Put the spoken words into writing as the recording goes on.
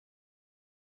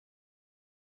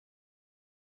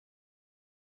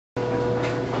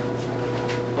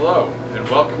Hello, and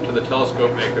welcome to the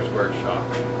Telescope Maker's Workshop.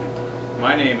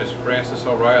 My name is Francis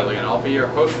O'Reilly, and I'll be your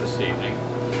host this evening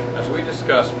as we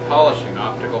discuss polishing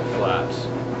optical flats.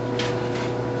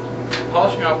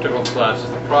 Polishing optical flats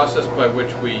is the process by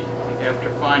which we,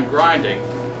 after fine grinding,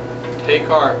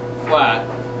 take our flat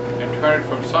and turn it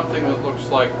from something that looks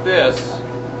like this.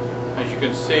 As you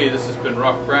can see, this has been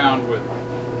rough ground with,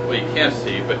 well, you can't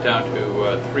see, but down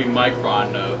to 3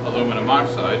 micron aluminum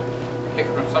oxide. Take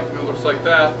it from something that looks like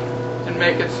that and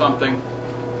make it something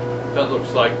that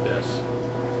looks like this.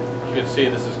 As you can see,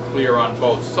 this is clear on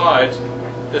both sides.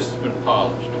 This has been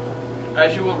polished.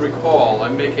 As you will recall,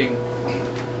 I'm making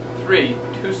 3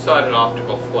 two-sided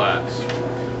optical flats.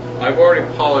 I've already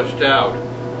polished out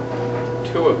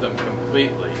 2 of them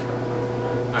completely.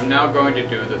 I'm now going to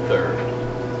do the third.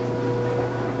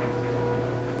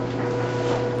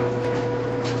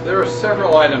 There are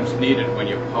several items needed when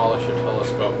you polish a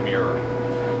telescope mirror.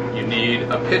 You need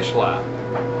a pitch lap.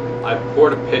 I've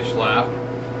poured a pitch lap,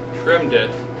 trimmed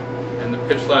it, and the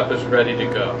pitch lap is ready to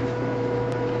go.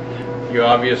 You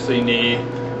obviously need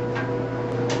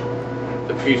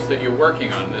the piece that you're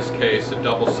working on, in this case a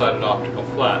double-sided optical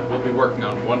flat. We'll be working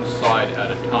on one side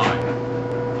at a time.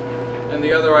 And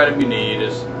the other item you need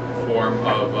is a form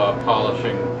of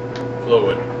polishing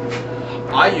fluid.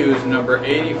 I use number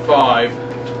 85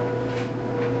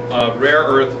 rare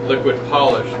earth liquid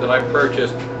polish that I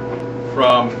purchased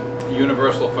from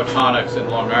Universal Photonics in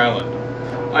Long Island.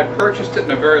 I purchased it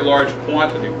in a very large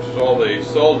quantity, which is all they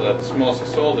sold it at, the smallest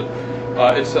they sold it.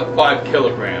 It's 5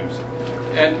 kilograms.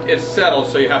 And it's settled,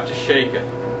 so you have to shake it.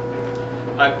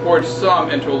 I poured some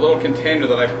into a little container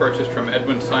that I purchased from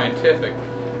Edwin Scientific,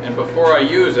 and before I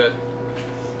use it,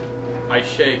 I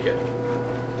shake it.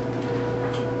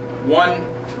 One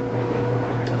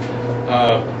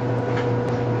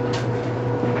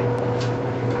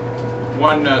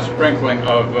sprinkling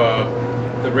of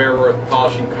the rare earth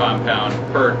polishing compound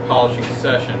per polishing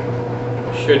session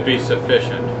should be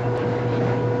sufficient.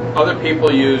 Other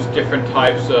people use different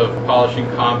types of polishing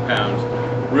compounds.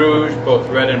 Rouge, both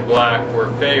red and black,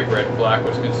 were favorite. Black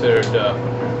was considered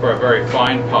for a very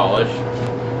fine polish.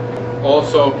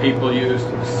 Also, people used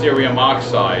cerium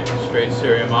oxide, straight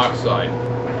cerium oxide.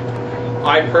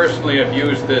 I personally have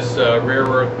used this rare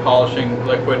earth polishing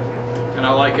liquid, and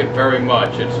I like it very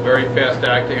much. It's very fast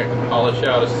acting. I can polish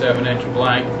out a 7-inch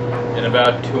blank in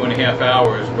about 2.5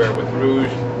 hours, where with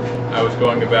rouge I was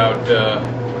going about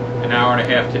an hour and a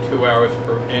half to 2 hours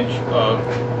per inch of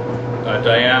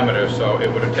diameter, so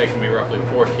it would have taken me roughly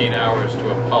 14 hours to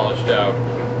have polished out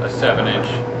a 7-inch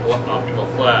optical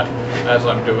flat, as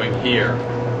I'm doing here.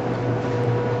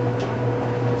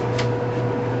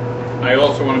 I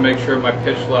also want to make sure my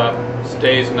pitch lap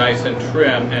stays nice and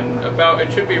trim, and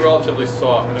it should be relatively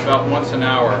soft, and about once an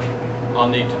hour I'll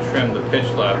need to trim the pitch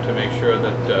lap to make sure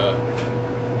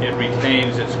that it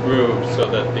retains its groove so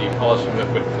that the polishing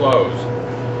liquid flows.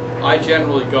 I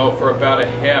generally go for about a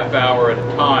half hour at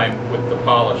a time with the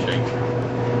polishing.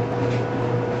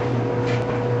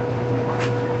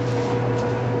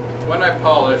 When I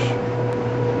polish,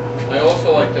 I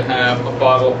also like to have a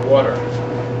bottle of water.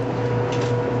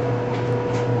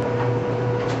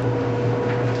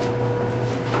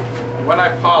 When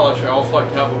I polish, I also like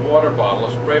to have a water bottle,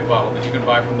 a spray bottle that you can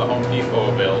buy from the Home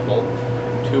Depot available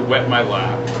to wet my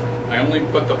lap. I only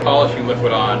put the polishing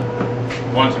liquid on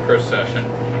once per session,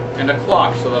 and a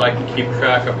clock so that I can keep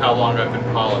track of how long I've been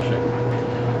polishing.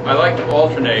 I like to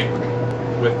alternate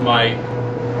with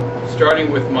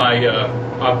starting with my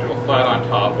optical flat on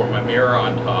top, or my mirror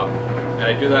on top, and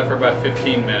I do that for about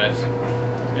 15 minutes,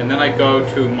 and then I go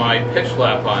to my pitch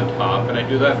lap on top, and I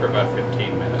do that for about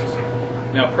 15 minutes.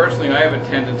 Now personally, I have a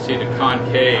tendency to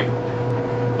concave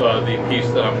the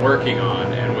piece that I'm working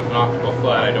on, and with an optical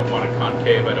flat I don't want it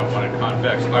concave, I don't want it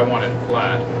convex, I want it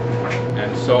flat.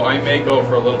 And so I may go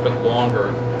for a little bit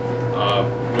longer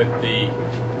with the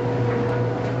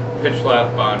pitch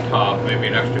lap on top, maybe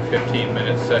an extra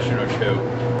 15-minute session or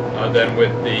 2, than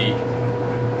with the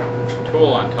tool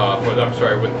on top, or I'm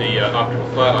sorry, with the optical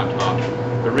flat on top.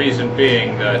 The reason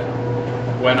being that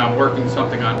when I'm working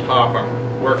something on top,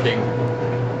 I'm working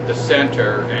the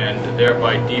center and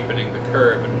thereby deepening the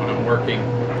curve, and when I'm working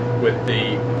with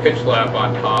the pitch lap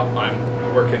on top,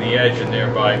 I'm working the edge and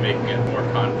thereby making it more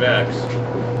convex,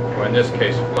 or in this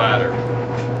case flatter.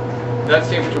 That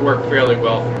seems to work fairly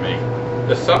well for me.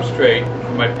 The substrate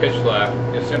for my pitch lap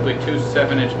is simply 2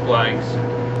 7-inch blanks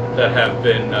that have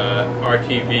been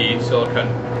RTV'd, silicon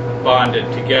bonded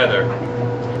together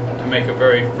to make a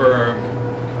very firm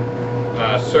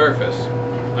surface.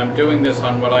 I'm doing this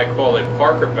on what I call a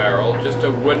Parker barrel, just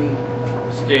a wooden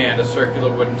stand, a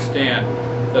circular wooden stand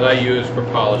that I use for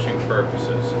polishing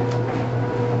purposes.